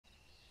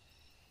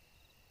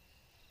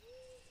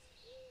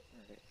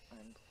Hi,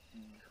 I'm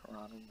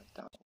Ronald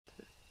McDonald.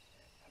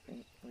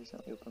 Having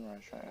recently opened a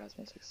restaurant has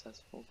been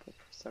successful, but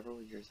for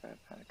several years I have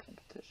had a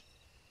competition.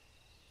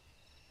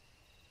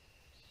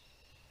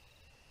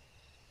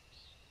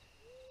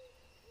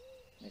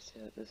 They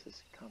say that this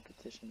is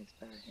competition makes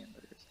better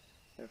hamburgers.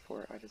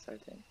 Therefore, I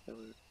decided to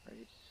infiltrate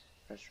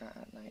the restaurant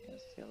at night and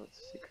steal its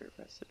secret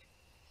recipe.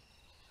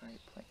 Alright,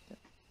 Plankton.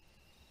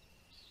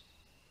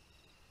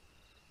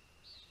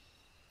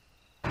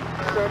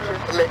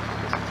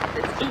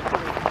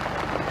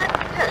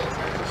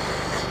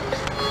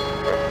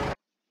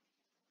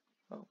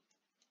 Oh,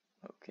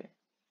 okay.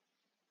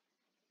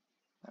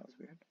 That was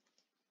weird.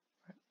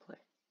 Alright, play,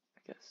 I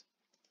guess.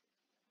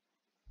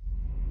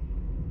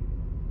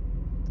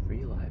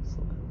 3 lives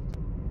left.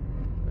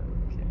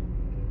 Okay.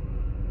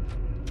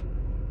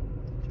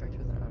 Interact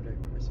with an object,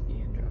 press E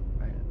and drop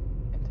item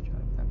into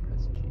drop, then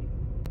press G.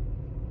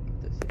 Get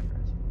this in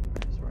first.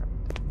 Alright, so we're at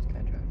McDonald's. Can I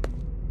drive?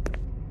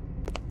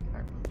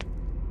 Alright,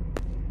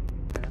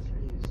 I asked her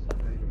to use stuff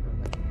I had from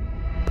that.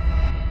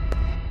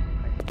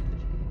 I need the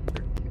G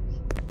or Q key.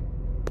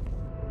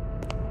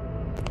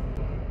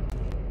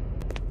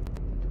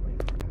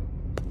 24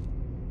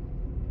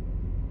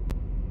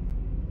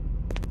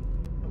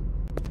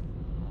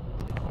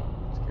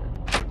 hours.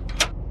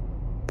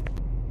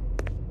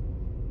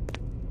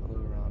 Hello,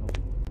 Ronald.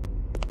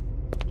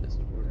 Just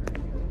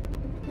ordering you.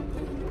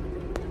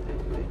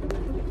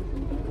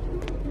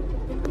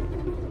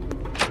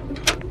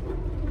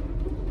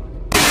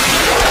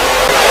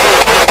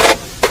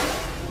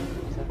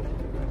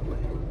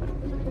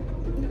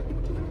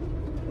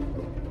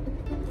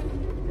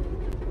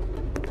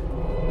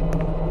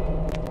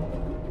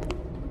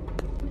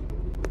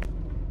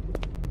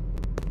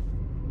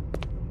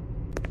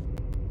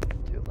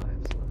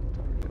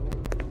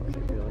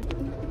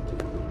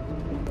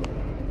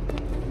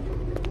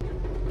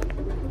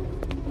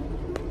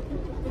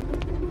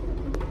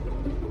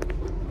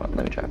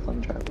 Let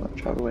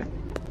me drive away.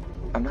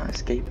 I'm not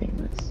escaping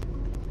this.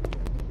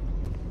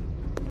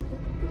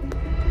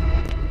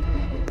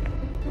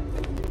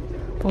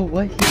 Oh,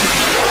 what?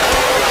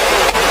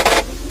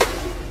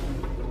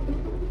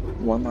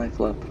 One life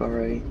left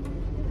already.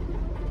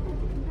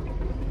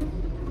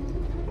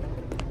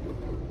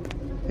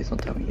 Please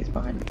don't tell me he's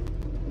behind me.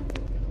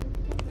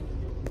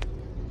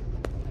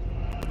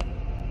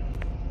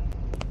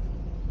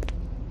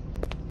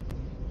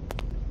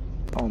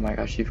 Oh my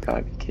gosh, you've got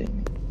to be kidding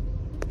me.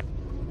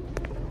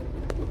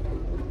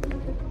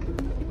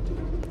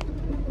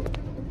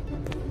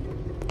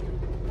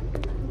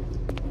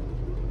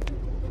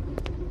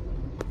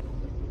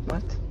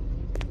 What?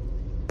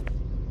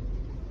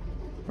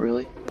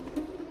 Really?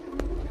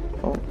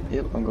 Oh,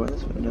 yep, I'm going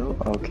this way. No?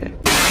 Okay.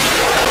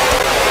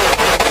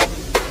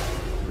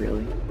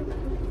 Really?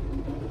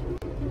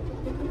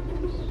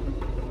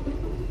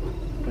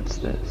 What's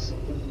this?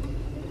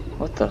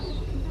 What the?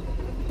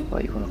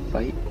 What, you wanna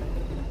fight?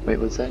 Wait,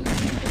 what's that?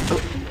 Oh.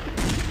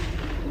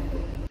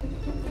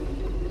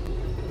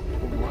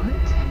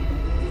 What?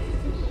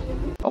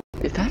 Oh,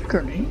 is that a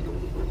grenade?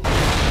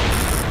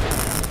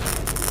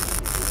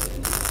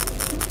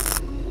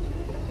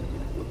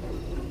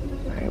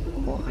 Alright,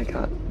 well, I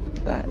got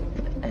that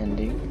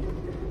ending.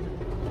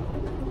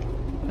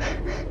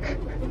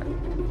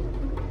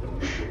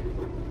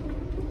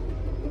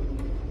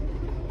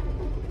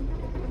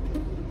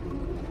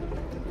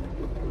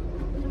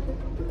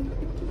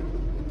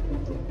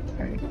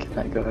 Alright, can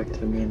I go back to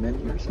the main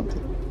menu or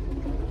something?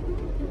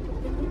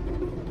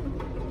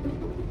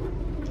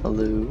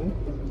 Hello?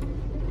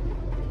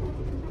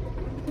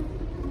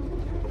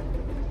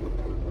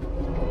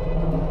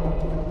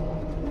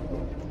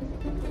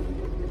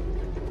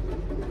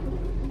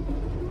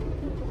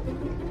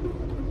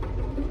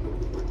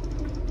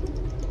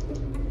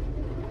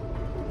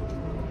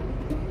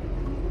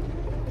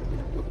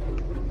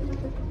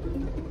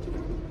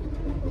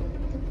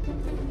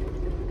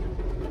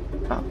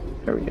 Oh,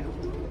 there we go.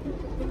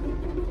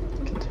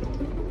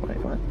 Continue. Wait,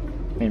 what?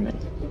 Main menu.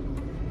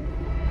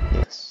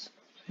 Yes.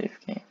 Save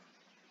game.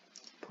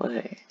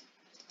 Play.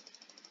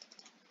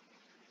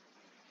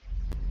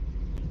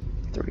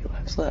 3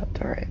 lives left.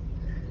 Alright.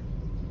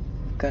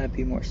 Gotta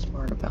be more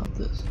smart about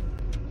this.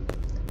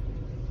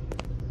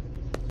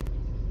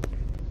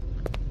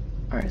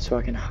 Alright, so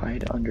I can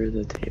hide under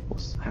the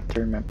tables. I have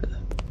to remember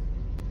that.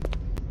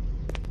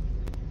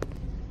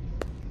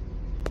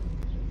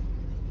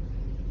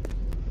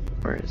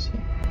 Where is he?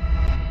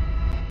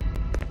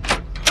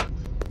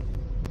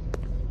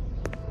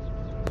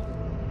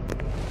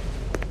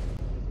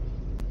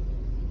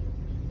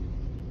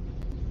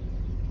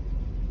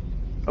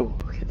 Oh,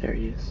 okay, there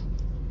he is.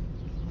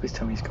 Please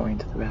tell me he's going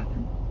to the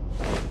bathroom.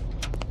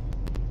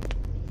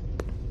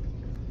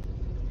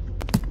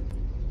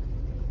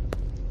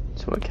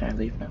 So what, can I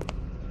leave now?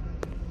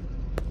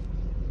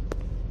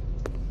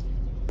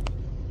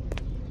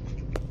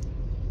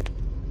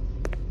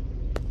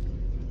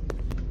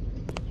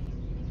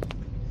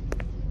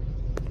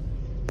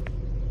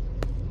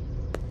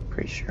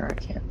 Pretty sure I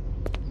can't.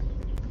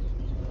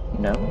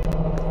 No?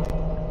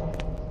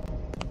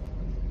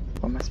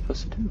 What am I I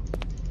supposed to do?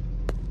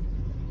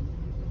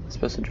 I'm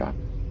supposed to drop it.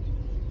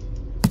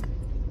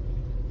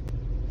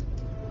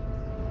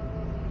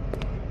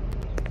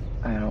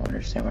 I don't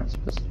understand what I'm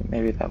supposed to do.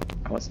 Maybe that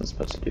I wasn't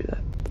supposed to do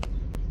that.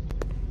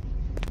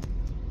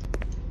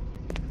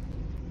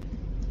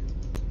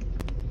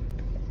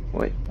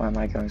 Wait, why am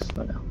I going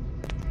slow now?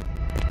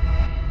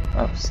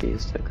 Oh, C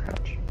is to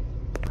crouch.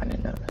 I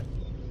didn't know that.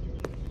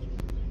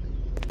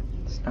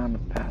 It's not in the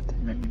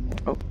bathroom anymore.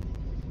 Oh.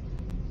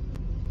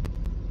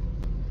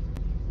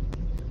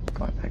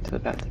 Going back to the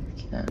bathroom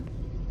again.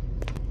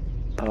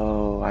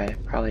 Oh, I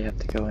probably have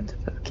to go into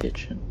the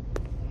kitchen.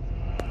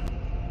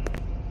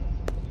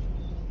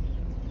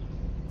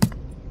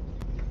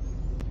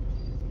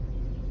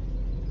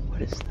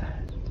 What is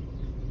that?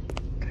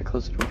 Can I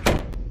close the door?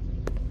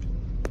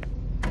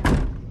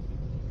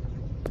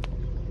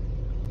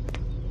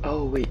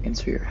 Oh wait,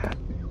 insert your Happy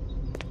Meal.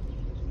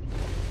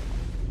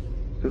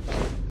 Oops.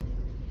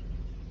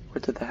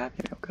 Where did the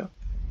Happy Meal go?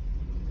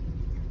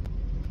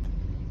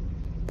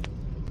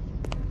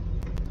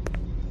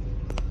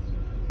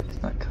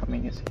 It's not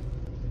coming, is he?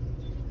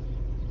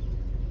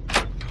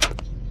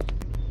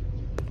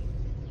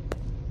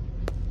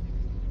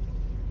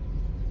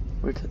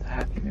 Where did the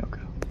Happy Meal go?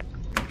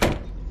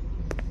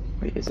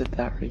 Wait, is it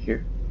that right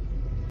here?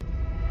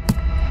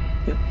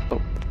 Yep.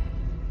 Oh.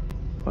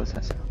 What was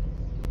that sound?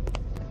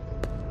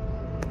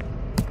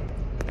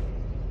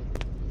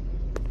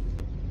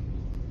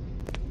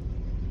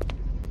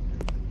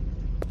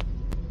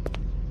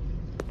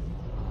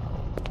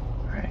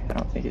 Alright, I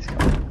don't think he's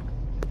coming.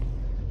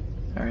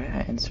 Alright,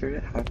 I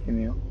inserted Happy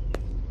Meal.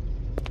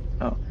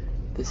 Oh,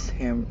 this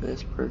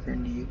burger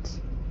needs...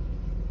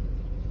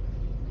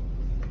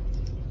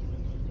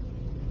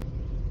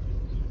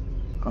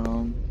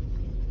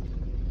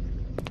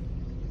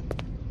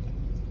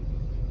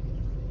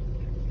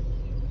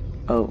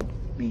 Oh,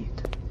 meat.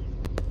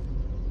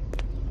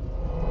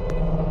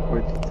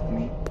 Where did the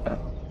meat? Oh.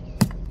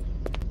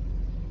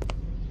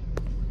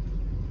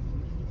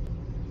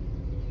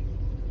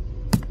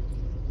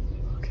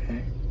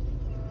 Okay.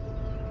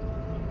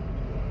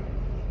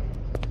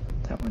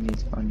 That one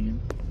needs onion.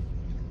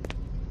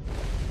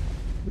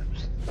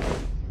 Oops.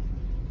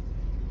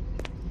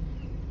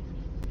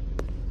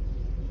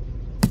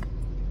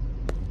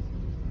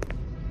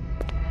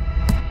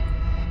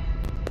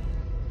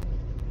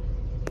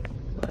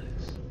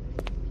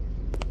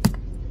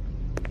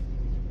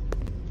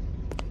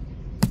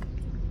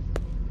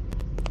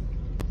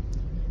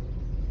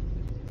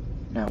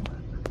 Now what?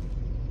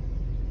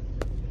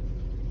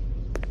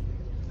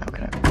 How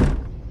can I?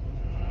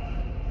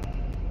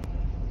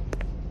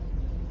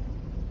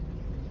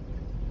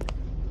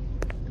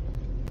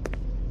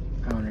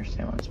 I don't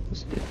understand what I'm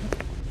supposed to do.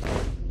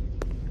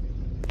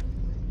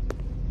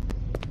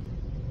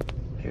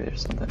 Maybe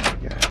there's something out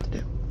here I have to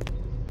do.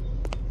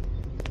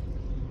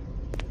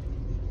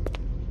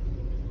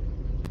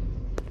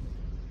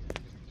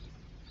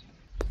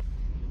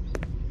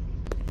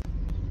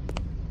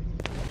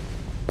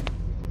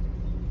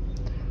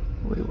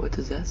 Wait, what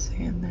does that say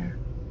in there?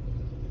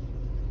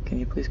 Can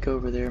you please go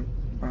over there,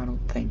 Ronald?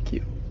 Thank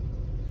you.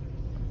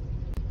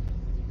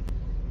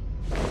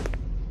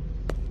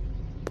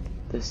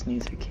 This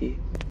needs a key.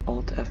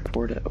 Alt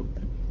F4 to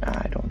open.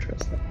 I don't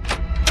trust that.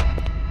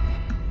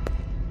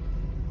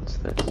 What's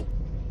this?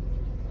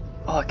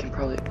 Oh, I can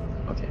probably...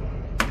 Okay.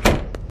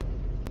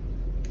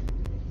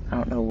 I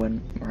don't know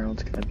when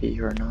Ronald's gonna be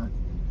here or not.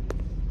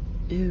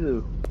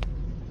 Ew.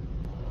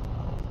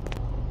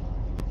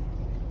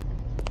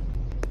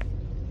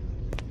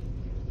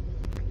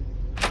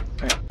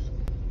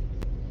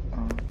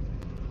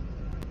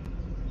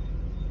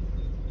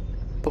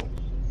 Oh,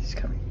 he's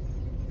coming.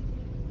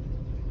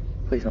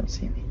 Please don't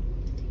see me.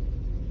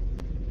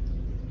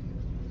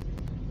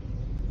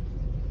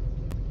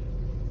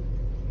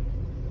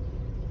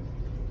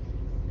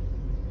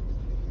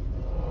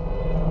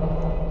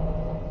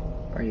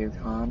 Are you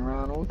gone,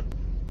 Ronald?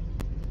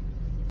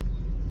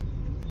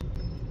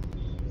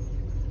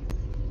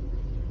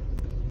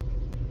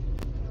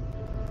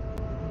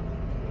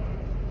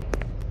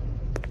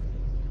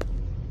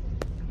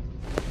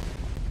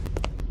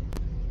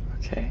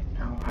 Okay,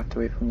 now I'll have to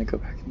wait for him to go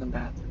back in the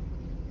bathroom.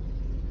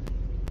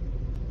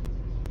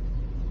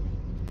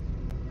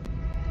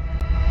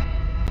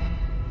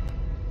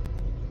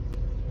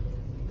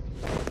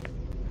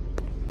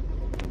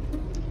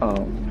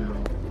 Oh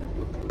no.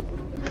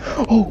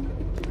 Oh!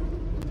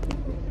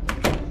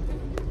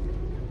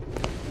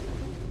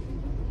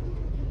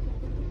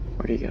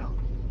 Where'd he go?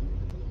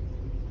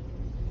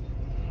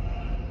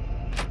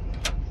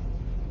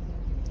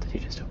 Did he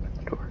just open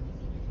the door?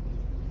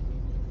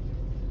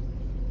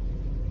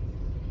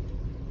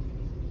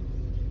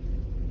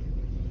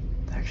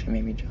 That actually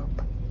made me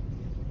jump.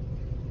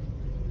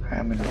 Alright,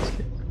 I'm gonna risk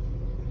it.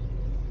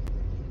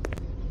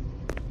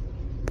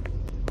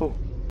 Oh.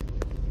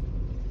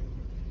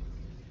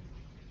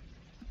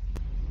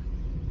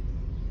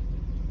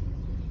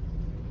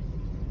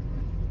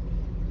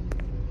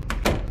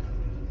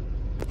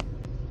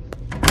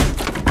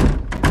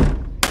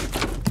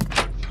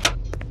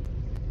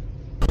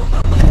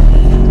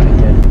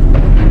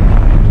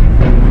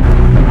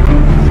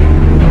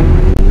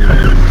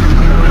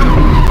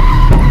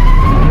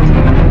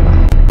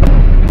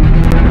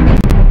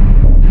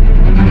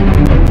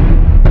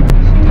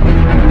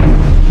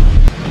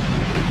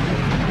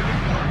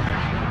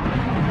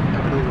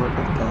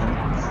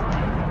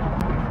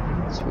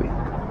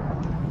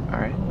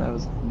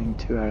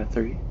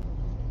 3.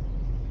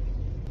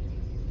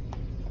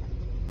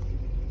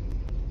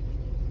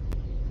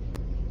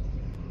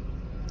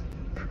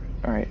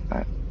 Alright,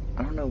 I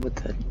don't know what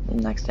the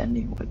next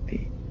ending would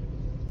be.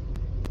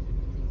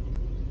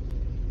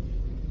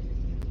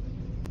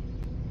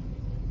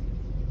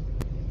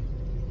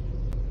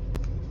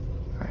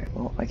 Alright,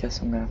 well, I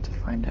guess I'm gonna have to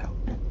find out.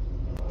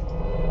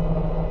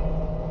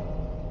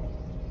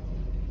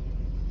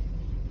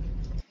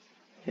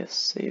 Yes,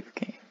 save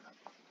game.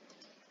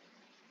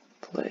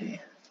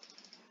 Play.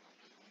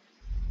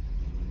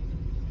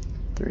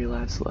 3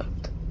 lives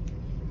left.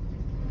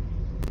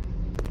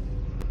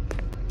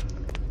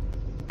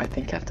 I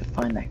think I have to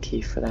find that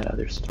key for that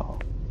other stall.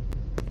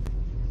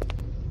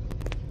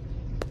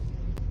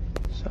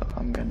 So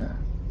I'm gonna...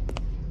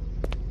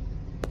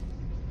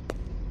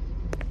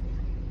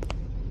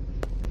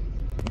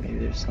 Maybe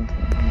there's something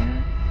in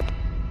here.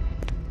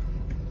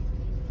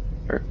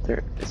 Or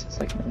there, is this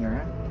like an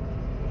interact?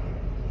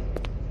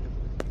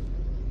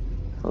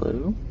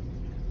 Hello?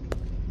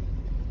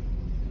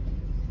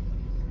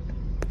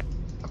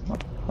 Come on,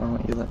 why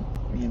don't you let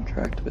me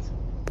interact with...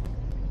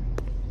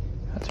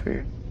 That's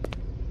weird.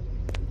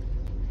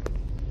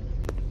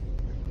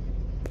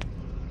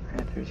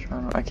 Alright, there's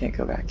Ronald. I can't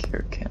go back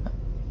here, can I?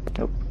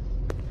 Nope.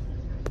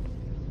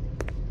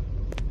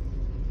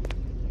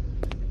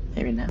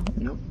 Maybe now?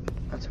 Nope.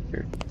 That's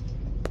weird.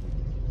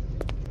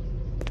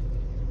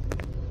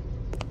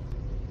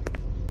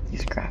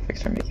 These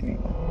graphics are making me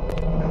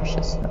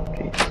nauseous now,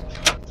 jeez.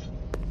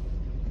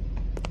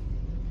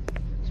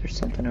 Is there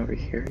something over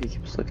here? He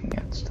keeps looking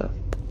at stuff.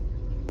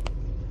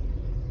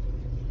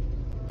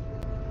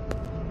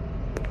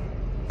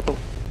 Oh.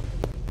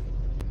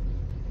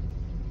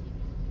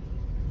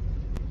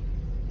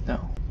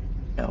 No.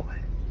 No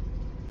way.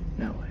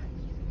 No way.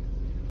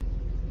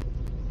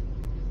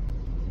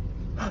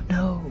 Oh,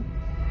 no!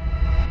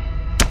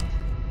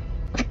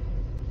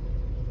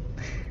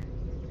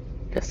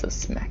 Just a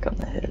smack on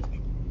the head.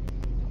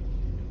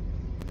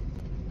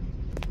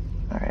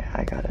 Alright,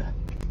 I gotta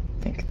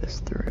think this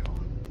through.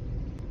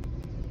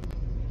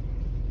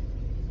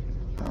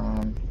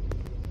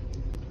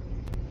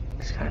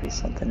 There's gotta be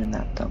something in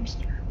that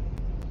dumpster.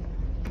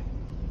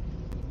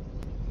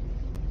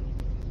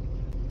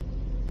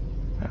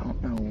 I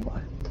don't know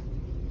what.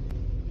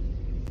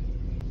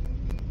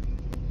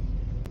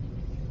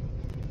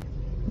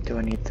 Do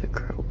I need the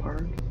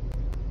crowbar?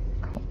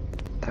 Oh,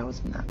 that was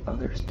in that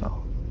other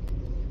stall.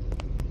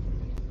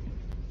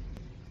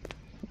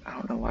 I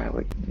don't know why I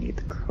would need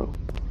the crowbar.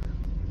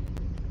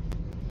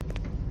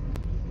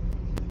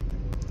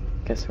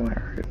 Guess it wouldn't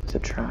hurt to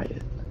try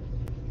it.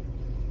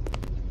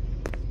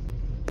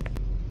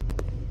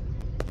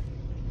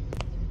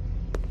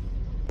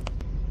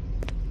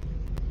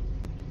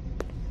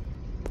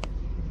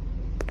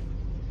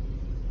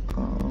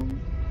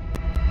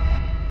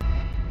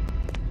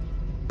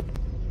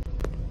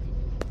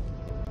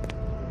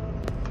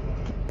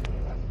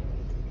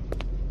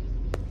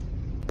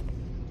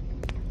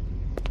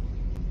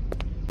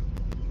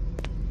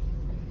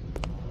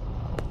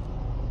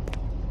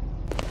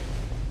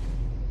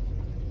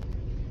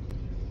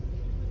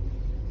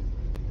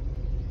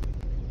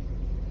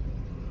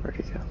 Where'd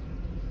he go?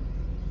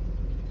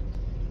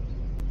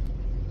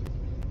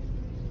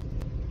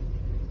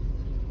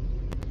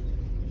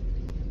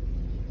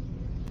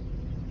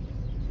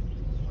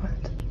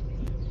 What?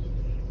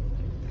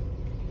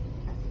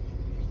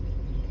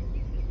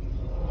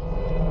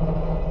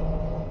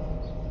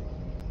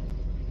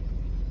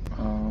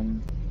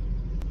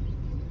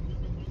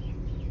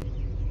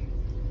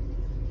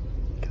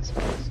 Guess I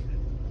was...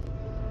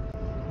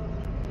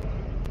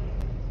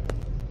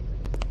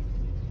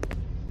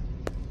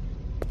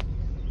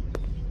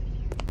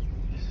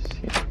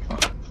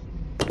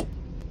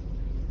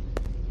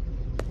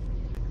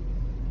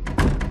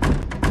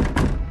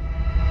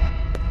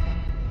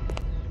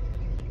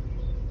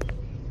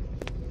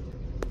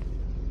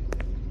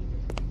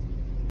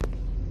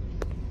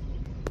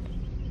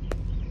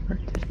 Where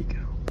did he go?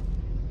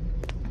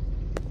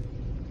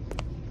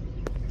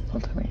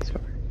 Don't tell me he's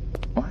over.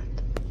 What?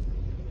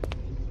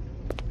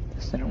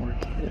 This didn't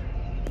work either.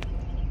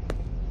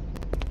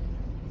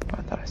 Oh,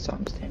 I thought I saw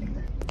him standing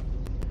there.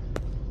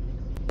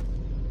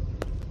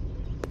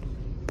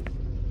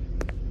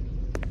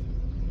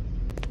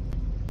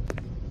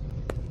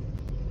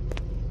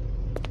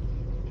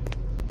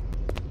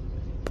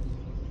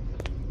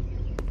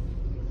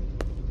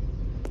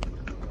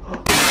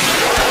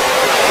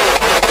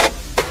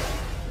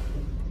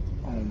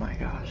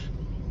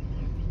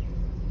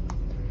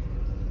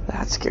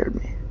 That scared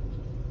me.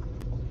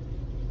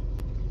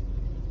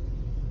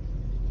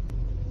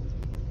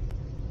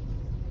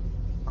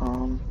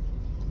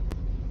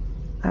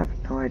 I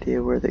have no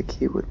idea where the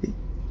key would be.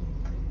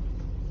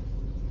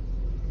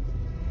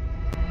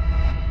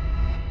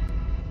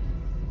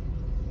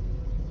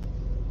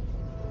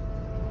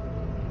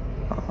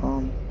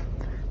 I'm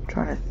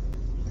trying to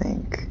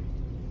think.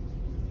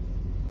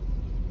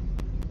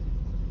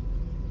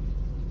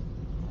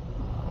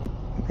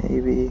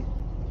 Maybe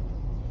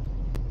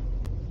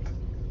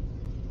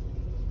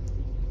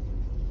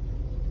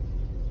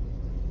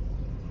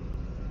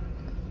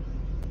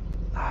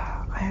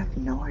have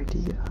no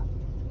idea.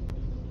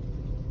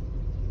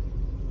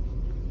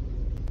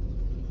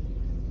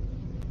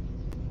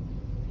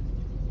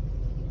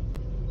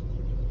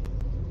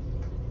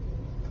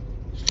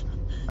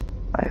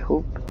 I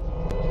hope.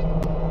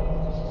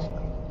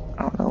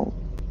 I don't know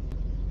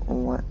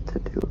what to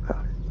do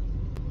about it.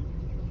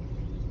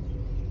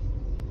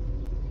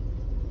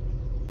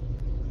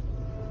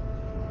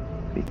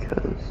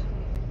 Because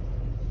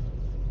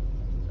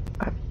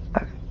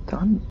I've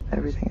done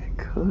everything I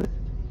could.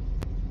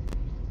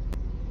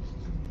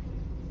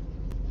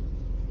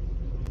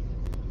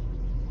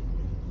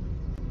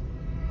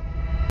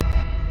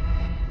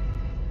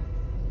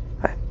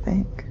 I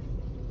think.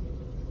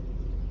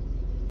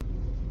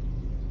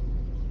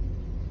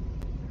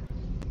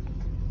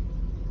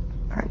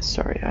 Alright,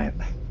 sorry, I'm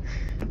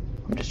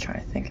just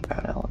trying to think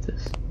about all of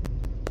this.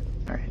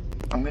 Alright,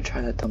 I'm gonna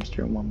try that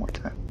dumpster one more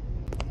time.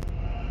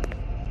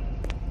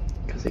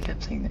 Because they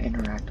kept saying to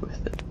interact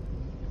with it.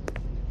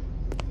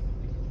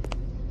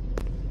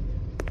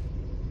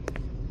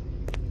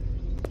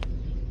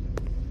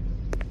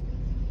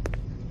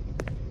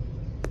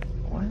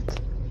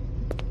 What?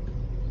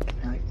 Can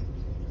I, like,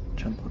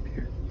 jump up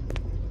here?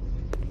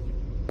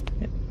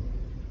 Yeah.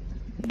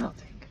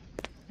 Nothing.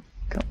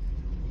 Come.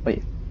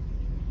 Wait.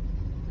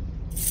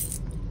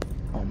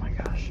 Oh my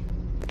gosh.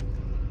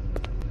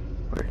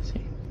 Where is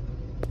he?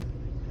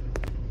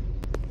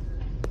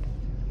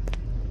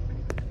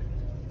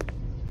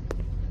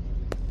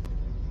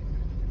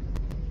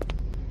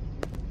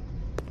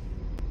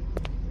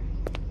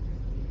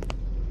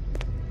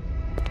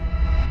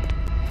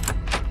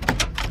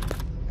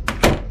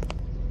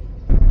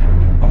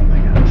 Oh my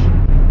gosh.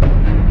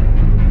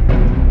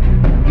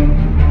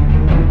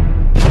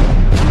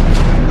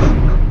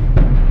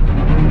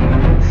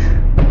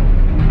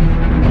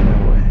 No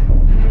way.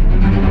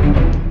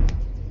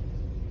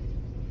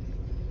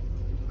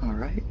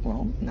 Alright,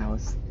 well, now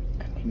it's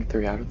ending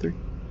 3 out of 3.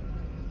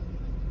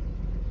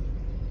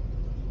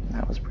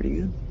 That was pretty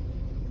good.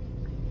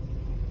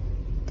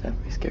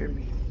 Definitely scared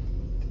me.